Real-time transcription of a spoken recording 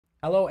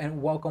Hello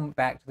and welcome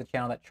back to the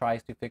channel that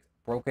tries to fix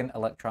broken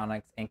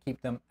electronics and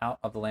keep them out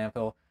of the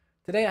landfill.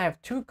 Today I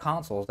have two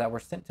consoles that were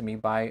sent to me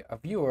by a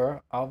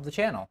viewer of the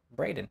channel,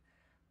 Braden.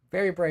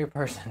 Very brave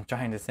person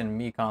trying to send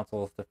me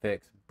consoles to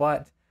fix,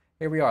 but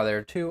here we are. There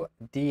are two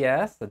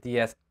DS, the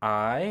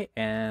DSi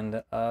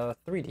and a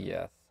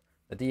 3DS.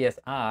 The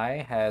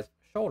DSi has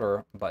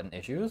shoulder button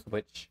issues,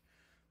 which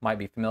might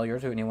be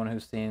familiar to anyone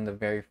who's seen the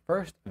very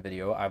first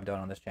video I've done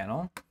on this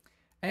channel.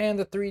 And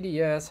the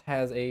 3DS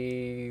has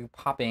a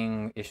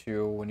popping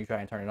issue. When you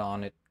try and turn it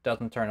on, it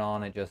doesn't turn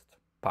on, it just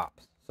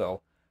pops.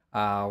 So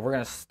we're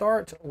going to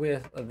start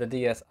with the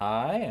DSi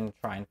and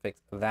try and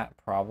fix that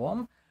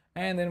problem.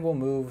 And then we'll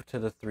move to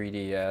the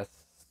 3DS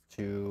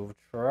to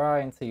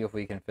try and see if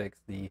we can fix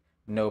the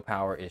no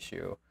power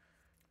issue.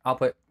 I'll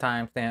put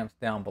timestamps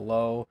down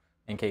below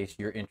in case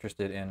you're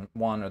interested in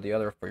one or the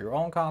other for your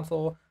own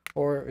console,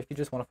 or if you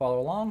just want to follow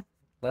along.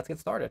 Let's get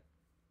started.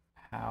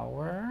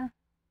 Power.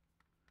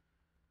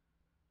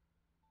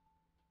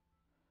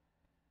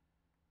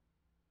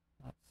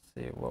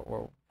 See what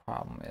our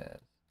problem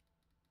is.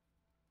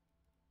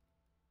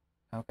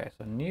 Okay,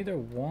 so neither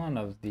one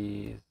of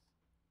these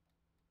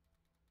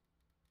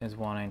is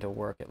wanting to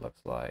work, it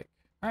looks like.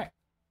 All right,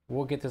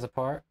 we'll get this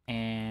apart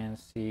and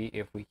see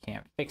if we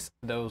can't fix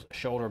those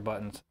shoulder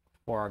buttons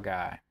for our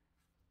guy.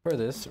 For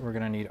this, we're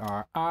gonna need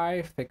our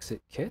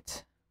iFixit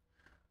kit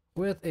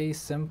with a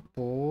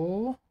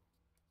simple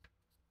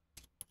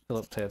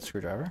Phillips head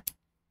screwdriver.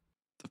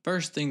 The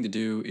first thing to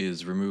do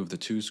is remove the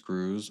two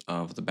screws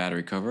of the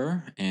battery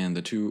cover and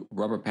the two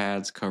rubber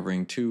pads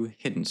covering two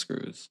hidden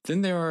screws.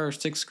 Then there are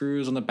 6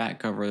 screws on the back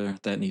cover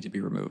that need to be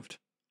removed.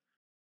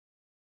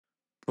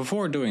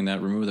 Before doing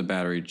that, remove the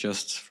battery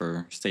just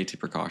for safety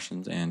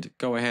precautions and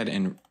go ahead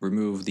and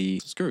remove the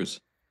screws.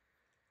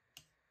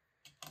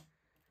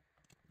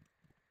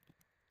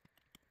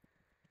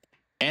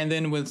 And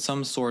then with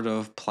some sort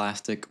of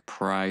plastic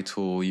pry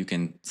tool, you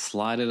can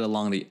slide it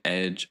along the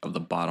edge of the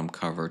bottom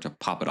cover to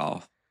pop it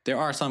off. There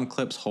are some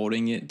clips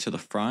holding it to the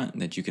front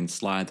that you can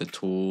slide the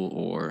tool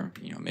or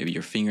maybe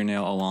your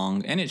fingernail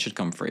along, and it should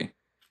come free.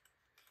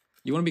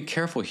 You want to be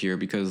careful here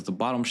because the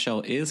bottom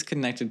shell is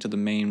connected to the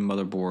main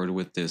motherboard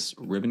with this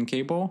ribbon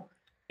cable.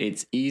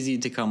 It's easy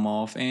to come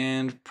off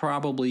and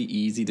probably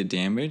easy to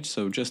damage,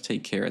 so just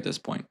take care at this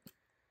point.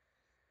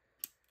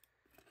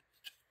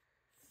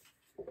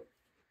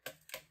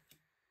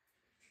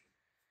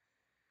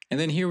 And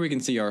then here we can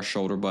see our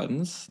shoulder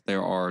buttons.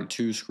 There are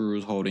 2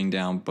 screws holding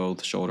down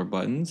both shoulder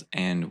buttons,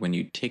 and when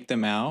you take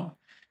them out,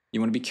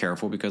 you want to be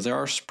careful because there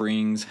are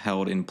springs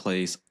held in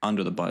place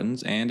under the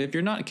buttons, and if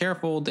you're not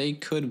careful, they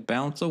could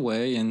bounce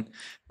away and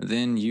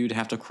then you'd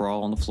have to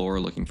crawl on the floor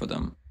looking for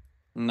them.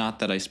 Not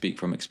that I speak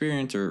from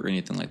experience or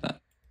anything like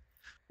that.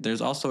 There's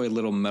also a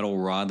little metal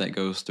rod that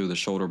goes through the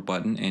shoulder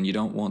button, and you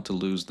don't want to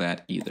lose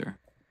that either.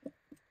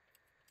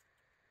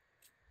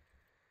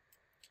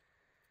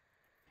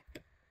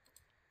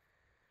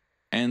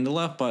 And the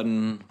left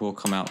button will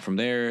come out from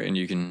there and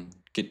you can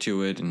get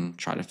to it and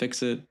try to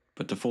fix it.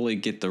 But to fully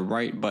get the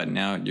right button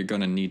out, you're going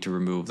to need to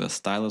remove the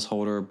stylus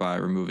holder by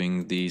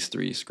removing these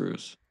 3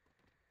 screws.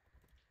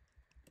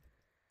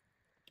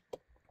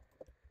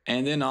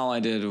 And then all I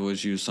did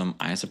was use some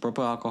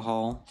isopropyl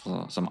alcohol,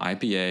 some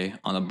IPA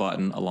on the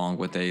button along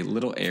with a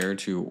little air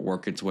to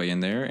work its way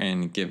in there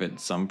and give it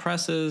some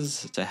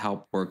presses to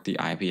help work the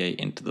IPA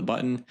into the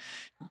button.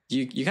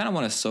 You kind of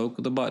want to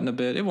soak the button a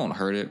bit. It won't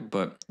hurt it,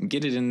 but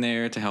get it in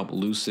there to help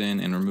loosen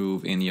and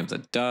remove any of the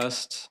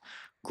dust,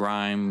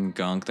 grime,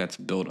 gunk that's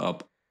built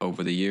up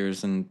over the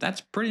years. And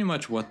that's pretty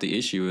much what the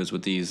issue is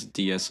with these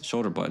DS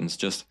shoulder buttons.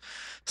 Just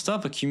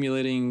stuff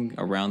accumulating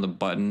around the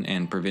button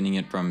and preventing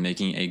it from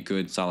making a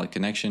good solid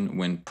connection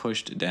when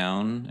pushed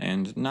down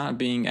and not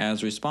being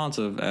as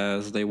responsive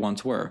as they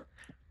once were.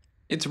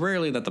 It's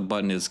rarely that the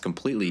button is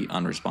completely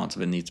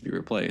unresponsive and needs to be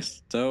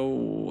replaced,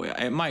 so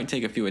it might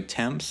take a few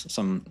attempts,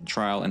 some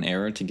trial and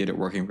error to get it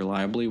working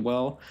reliably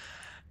well,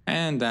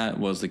 and that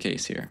was the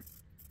case here.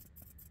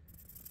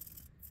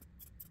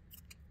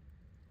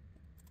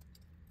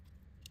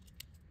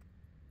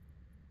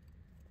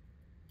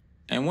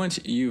 And once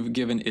you've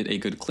given it a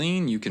good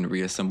clean, you can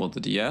reassemble the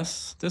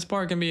DS. This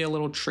part can be a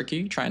little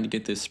tricky, trying to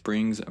get the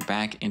springs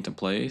back into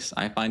place.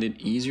 I find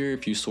it easier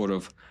if you sort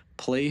of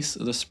place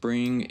the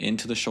spring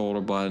into the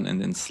shoulder button and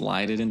then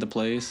slide it into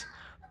place,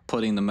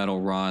 putting the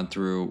metal rod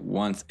through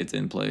once it's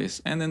in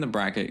place, and then the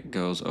bracket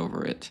goes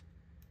over it.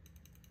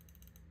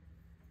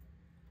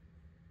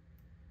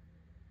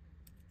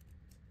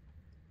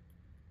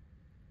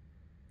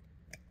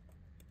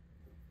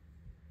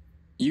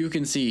 You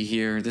can see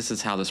here, this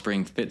is how the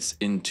spring fits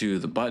into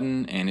the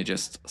button and it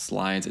just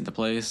slides into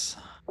place.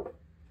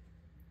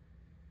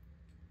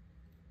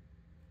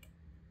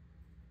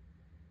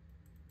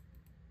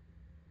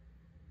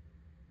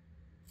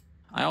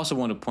 I also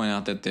want to point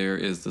out that there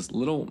is this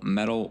little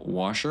metal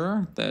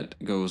washer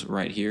that goes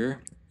right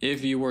here.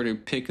 If you were to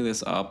pick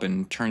this up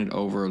and turn it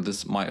over,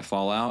 this might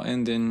fall out,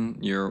 and then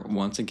you're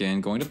once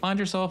again going to find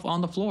yourself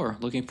on the floor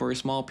looking for a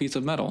small piece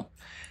of metal.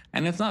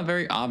 And it's not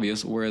very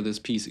obvious where this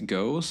piece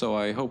goes, so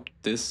I hope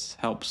this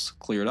helps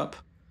clear it up.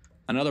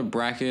 Another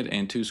bracket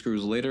and 2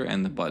 screws later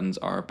and the buttons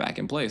are back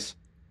in place.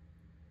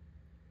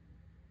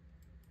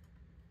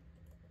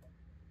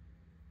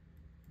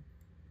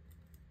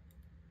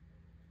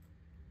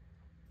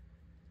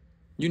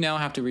 You now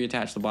have to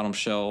reattach the bottom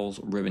shell's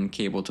ribbon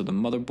cable to the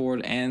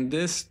motherboard, and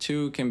this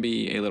too can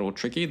be a little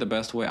tricky. The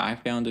best way I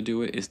found to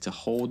do it is to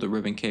hold the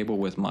ribbon cable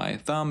with my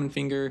thumb and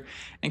finger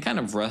and kind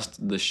of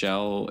rest the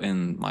shell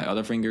in my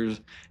other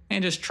fingers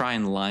and just try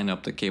and line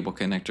up the cable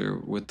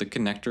connector with the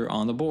connector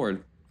on the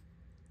board.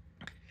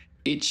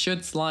 It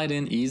should slide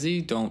in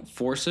easy, don't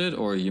force it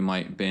or you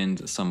might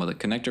bend some of the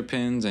connector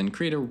pins and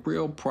create a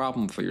real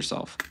problem for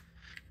yourself.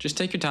 Just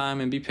take your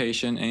time and be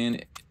patient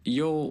and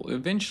you'll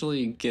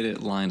eventually get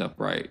it lined up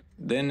right.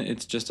 Then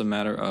it's just a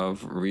matter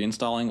of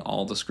reinstalling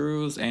all the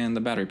screws and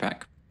the battery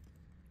pack.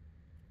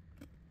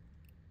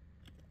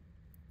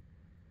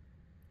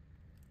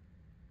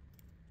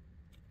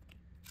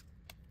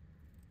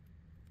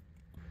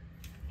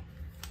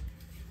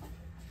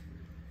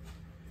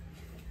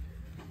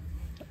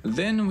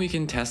 Then we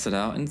can test it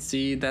out and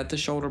see that the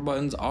shoulder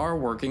buttons are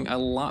working a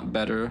lot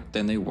better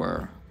than they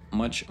were,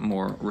 much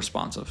more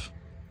responsive.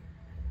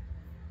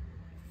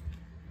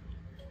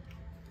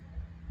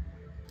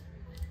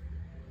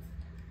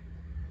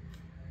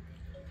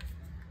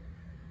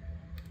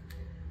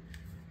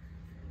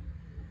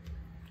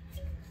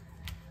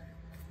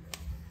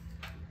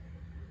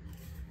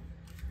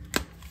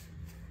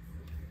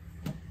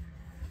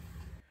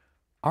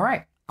 All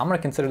right, I'm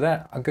gonna consider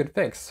that a good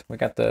fix. We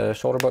got the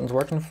shoulder buttons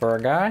working for our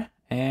guy,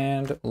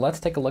 and let's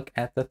take a look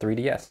at the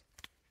 3DS.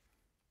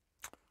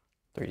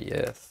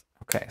 3DS.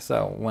 Okay,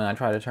 so when I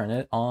try to turn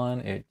it on,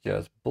 it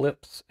just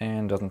blips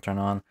and doesn't turn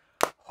on.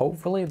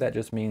 Hopefully that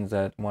just means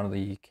that one of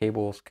the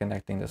cables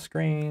connecting the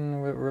screen,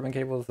 ribbon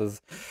cables,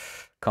 has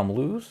come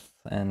loose,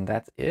 and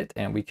that's it,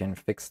 and we can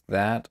fix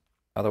that.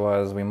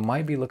 Otherwise, we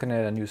might be looking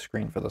at a new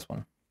screen for this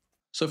one.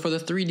 So for the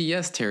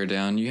 3DS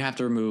teardown, you have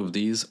to remove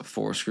these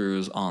 4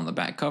 screws on the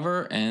back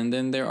cover, and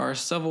then there are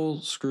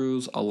several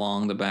screws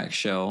along the back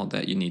shell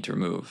that you need to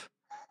remove.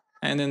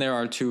 And then there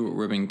are 2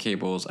 ribbon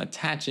cables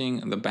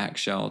attaching the back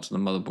shell to the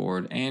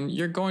motherboard, and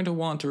you're going to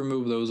want to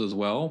remove those as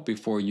well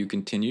before you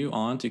continue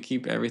on to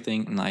keep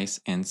everything nice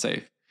and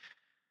safe.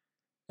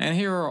 And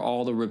here are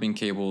all the ribbon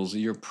cables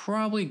you're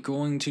probably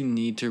going to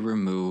need to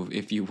remove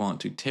if you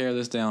want to tear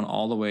this down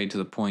all the way to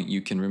the point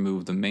you can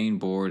remove the main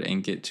board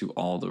and get to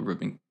all the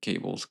ribbon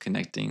cables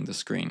connecting the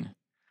screen.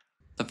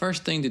 The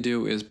first thing to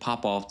do is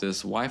pop off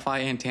this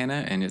Wi-Fi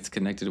antenna, and it's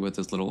connected with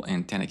this little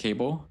antenna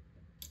cable.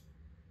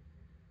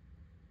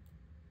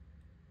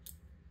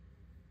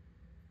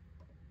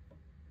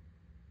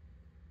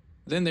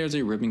 Then there's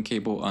a ribbon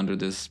cable under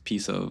this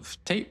piece of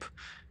tape.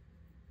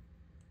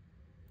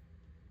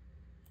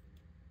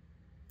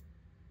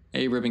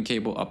 A ribbon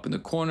cable up in the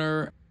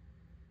corner.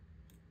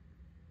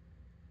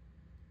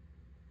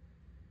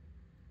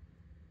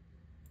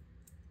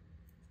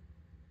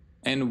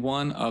 And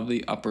one of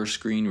the upper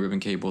screen ribbon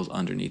cables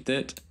underneath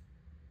it.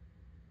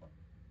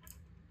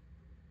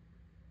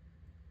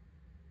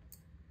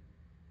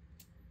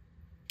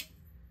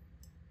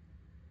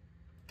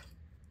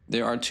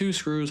 There are 2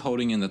 screws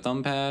holding in the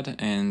thumb pad,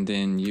 and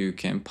then you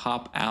can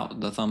pop out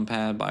the thumb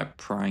pad by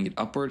prying it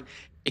upward.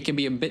 It can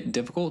be a bit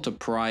difficult to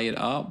pry it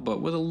up,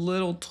 but with a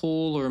little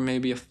tool or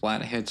maybe a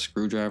flathead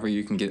screwdriver,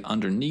 you can get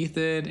underneath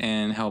it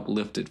and help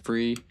lift it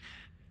free.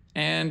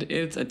 And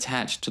it's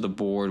attached to the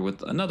board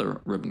with another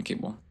ribbon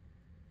cable.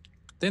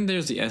 Then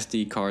there's the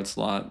SD card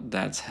slot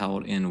that's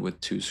held in with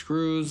 2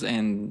 screws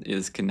and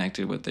is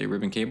connected with a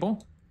ribbon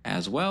cable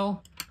as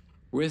well.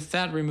 With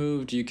that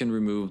removed, you can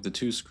remove the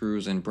 2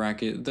 screws and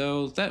bracket,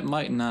 though that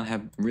might not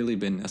have really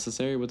been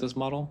necessary with this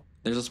model.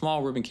 There's a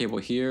small ribbon cable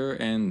here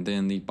and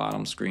then the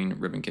bottom screen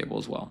ribbon cable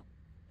as well.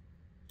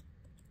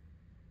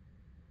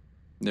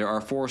 There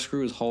are 4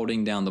 screws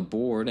holding down the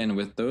board, and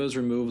with those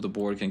removed, the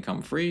board can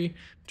come free.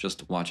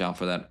 Just watch out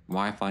for that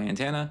Wi-Fi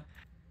antenna.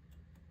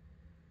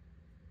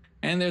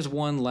 And there's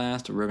one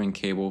last ribbon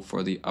cable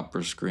for the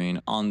upper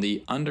screen on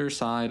the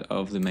underside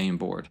of the main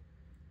board.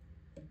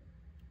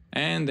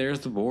 And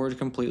there's the board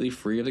completely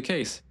free of the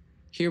case.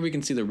 Here we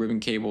can see the ribbon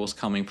cables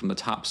coming from the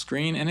top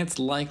screen, and it's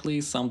likely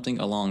something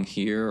along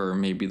here or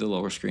maybe the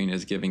lower screen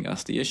is giving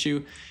us the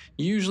issue.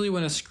 Usually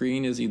when a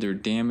screen is either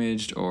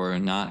damaged or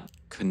not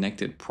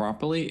connected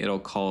properly, it'll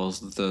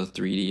cause the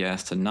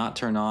 3DS to not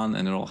turn on,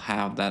 and it'll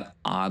have that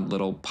odd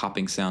little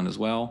popping sound as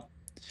well.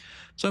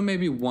 So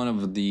maybe one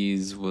of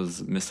these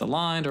was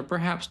misaligned or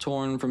perhaps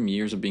torn from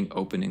years of being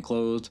opened and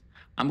closed.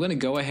 I'm going to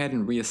go ahead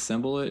and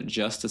reassemble it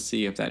just to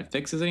see if that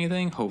fixes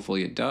anything.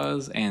 Hopefully it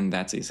does, and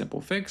that's a simple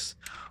fix.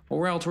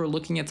 Or else we're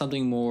looking at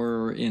something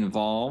more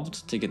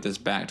involved to get this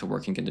back to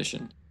working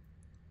condition.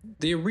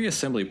 The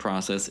reassembly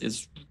process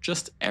is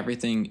just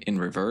everything in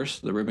reverse.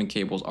 The ribbon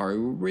cables are a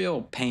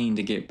real pain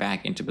to get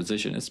back into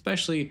position,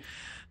 especially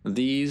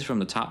these from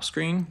the top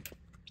screen.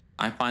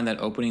 I find that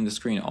opening the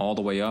screen all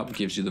the way up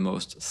gives you the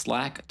most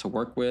slack to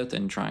work with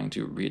and trying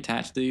to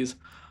reattach these.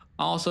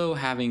 Also,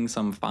 having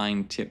some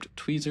fine tipped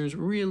tweezers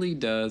really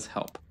does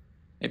help.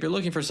 If you're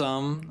looking for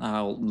some,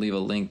 I'll leave a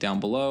link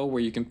down below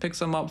where you can pick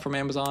some up from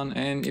Amazon,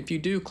 and if you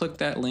do click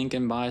that link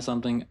and buy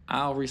something,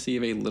 I'll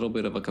receive a little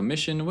bit of a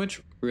commission,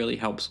 which really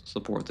helps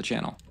support the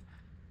channel.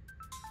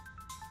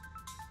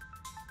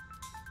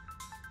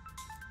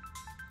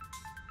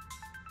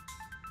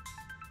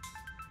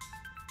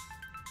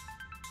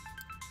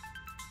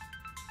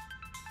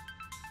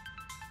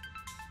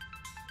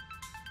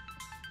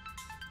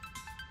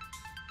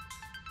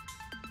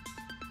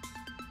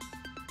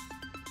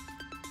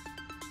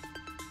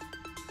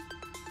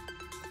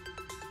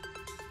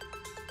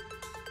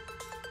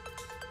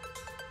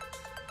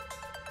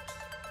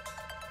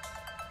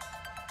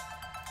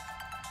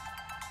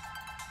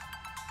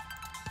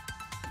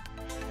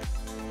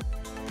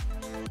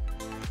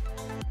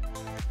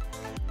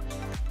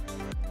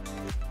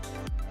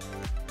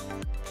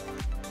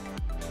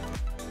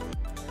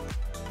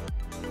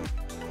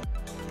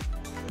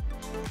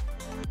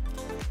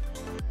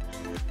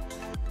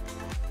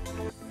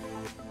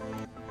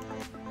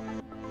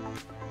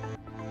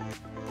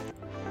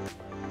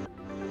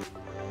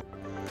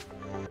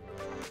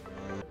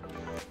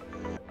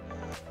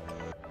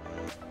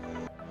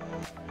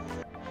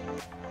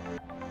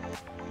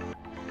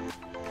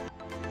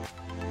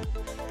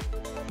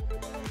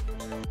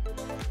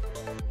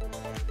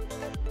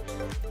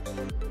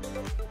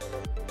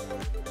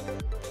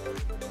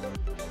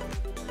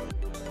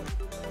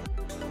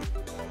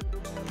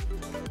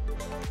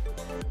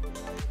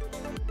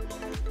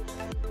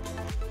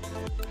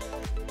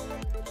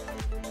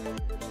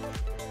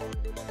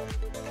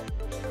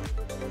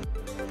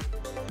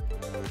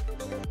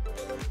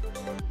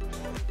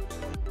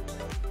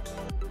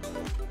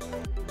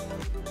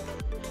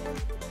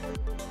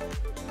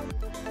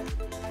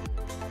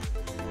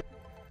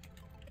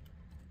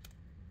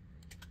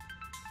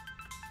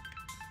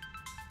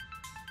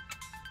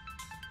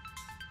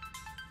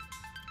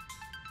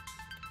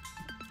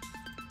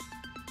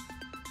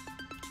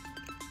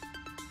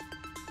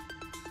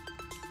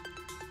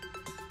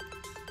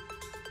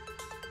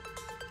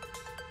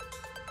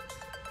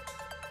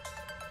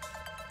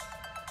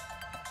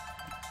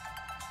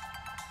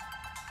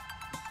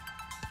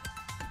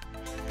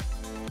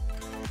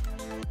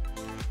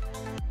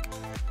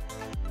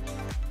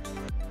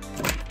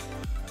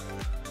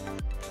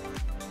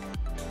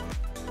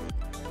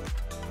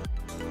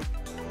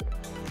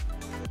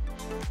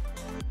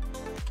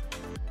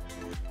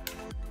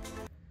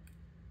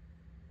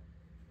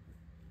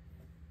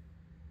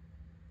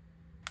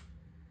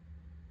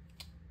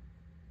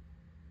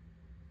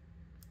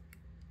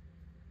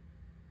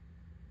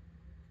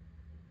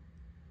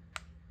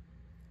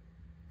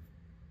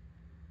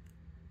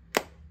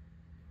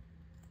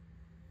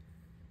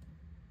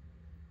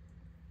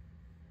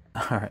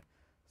 All right,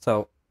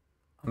 so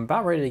I'm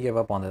about ready to give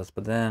up on this,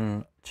 but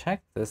then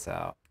check this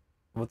out.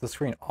 With the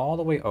screen all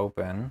the way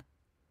open,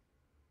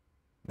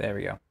 there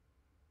we go.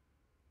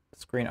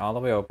 Screen all the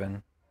way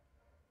open.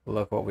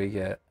 Look what we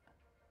get.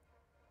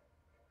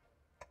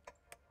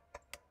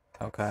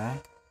 Okay.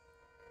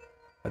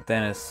 But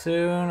then as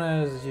soon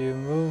as you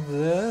move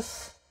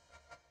this,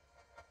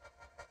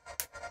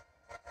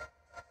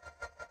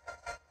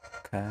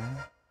 okay.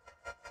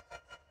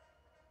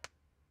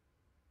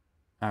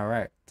 All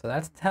right, so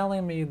that's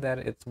telling me that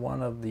it's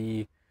one of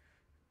the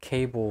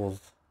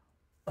cables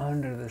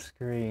under the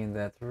screen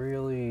that's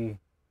really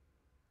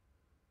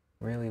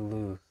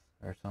loose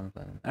or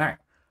something. All right,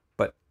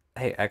 but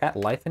hey, I got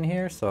life in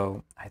here,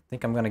 so I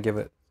think I'm gonna give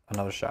it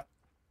another shot.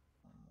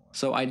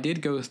 So I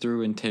did go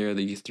through and tear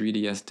the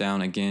 3DS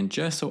down again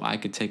just so I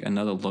could take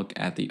another look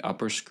at the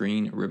upper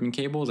screen ribbon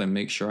cables and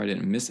make sure I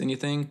didn't miss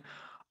anything.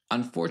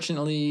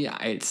 Unfortunately,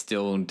 it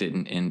still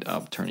didn't end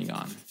up turning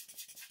on.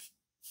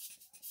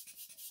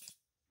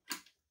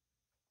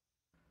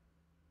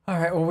 All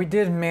right, well, we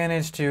did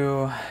manage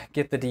to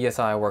get the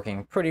DSi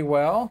working pretty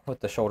well with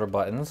the shoulder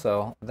button,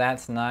 so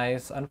that's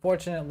nice.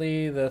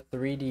 Unfortunately, the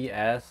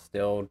 3DS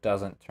still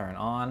doesn't turn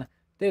on.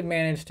 Did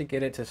manage to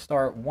get it to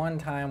start one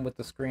time with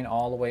the screen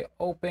all the way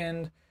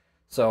opened,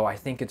 so I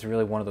think it's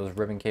really one of those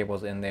ribbon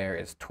cables in there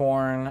is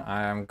torn.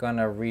 I'm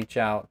gonna reach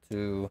out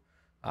to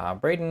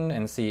Braden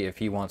and see if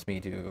he wants me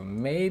to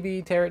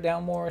maybe tear it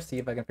down more, see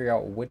if I can figure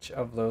out which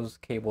of those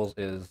cables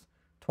is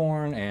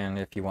torn, and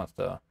if he wants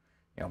to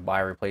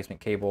buy a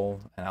replacement cable,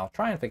 and I'll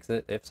try and fix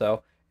it if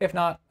so. If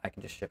not, I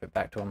can just ship it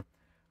back to him.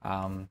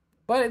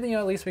 But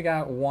at least we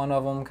got one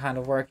of them kind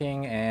of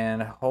working,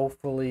 and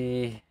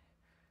hopefully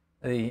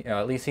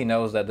at least he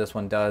knows that this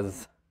one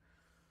does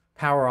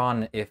power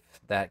on if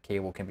that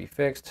cable can be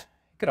fixed.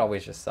 You could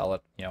always just sell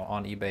it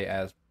on eBay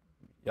as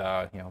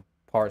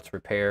parts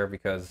repair,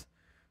 because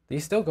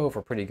these still go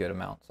for pretty good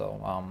amount,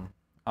 so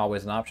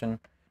always an option.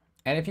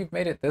 And if you've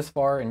made it this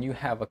far and you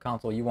have a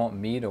console you want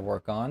me to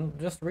work on,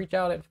 just reach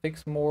out at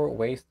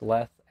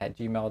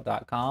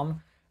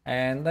fixmorewasteless@gmail.com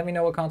and let me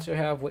know what console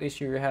you have, what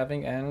issue you're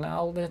having, and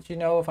I'll let you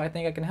know if I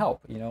think I can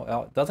help.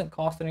 It doesn't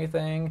cost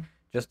anything,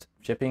 just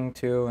shipping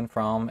to and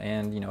from,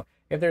 and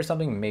If there's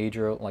something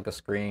major like a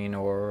screen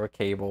or a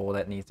cable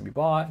that needs to be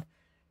bought,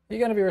 you're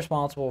going to be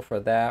responsible for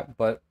that.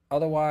 But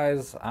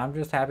otherwise, I'm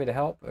just happy to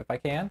help if I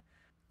can.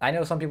 I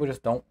know some people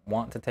just don't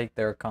want to take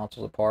their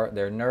consoles apart.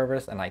 They're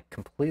nervous, and I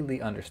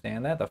completely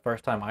understand that. The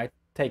first time I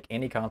take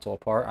any console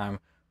apart, I'm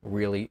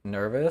really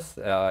nervous.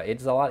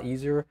 It's a lot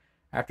easier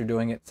after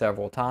doing it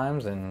several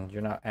times, and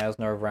you're not as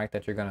nerve-wracked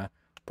that you're going to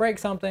break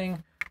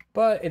something,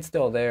 but it's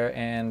still there,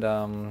 and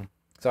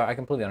so I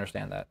completely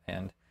understand that.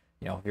 And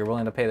you know, if you're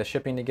willing to pay the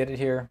shipping to get it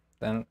here,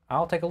 then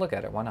I'll take a look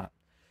at it. Why not?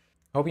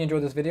 Hope you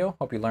enjoyed this video.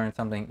 Hope you learned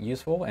something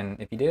useful. And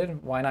if you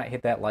did, why not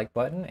hit that like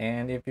button?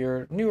 And if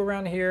you're new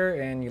around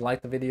here and you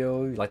like the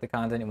video, you like the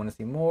content, you want to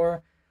see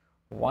more,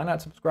 why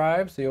not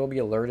subscribe so you'll be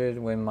alerted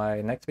when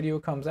my next video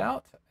comes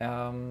out?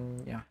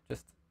 Yeah,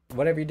 just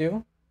whatever you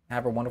do,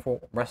 have a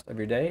wonderful rest of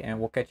your day, and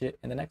we'll catch you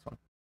in the next one.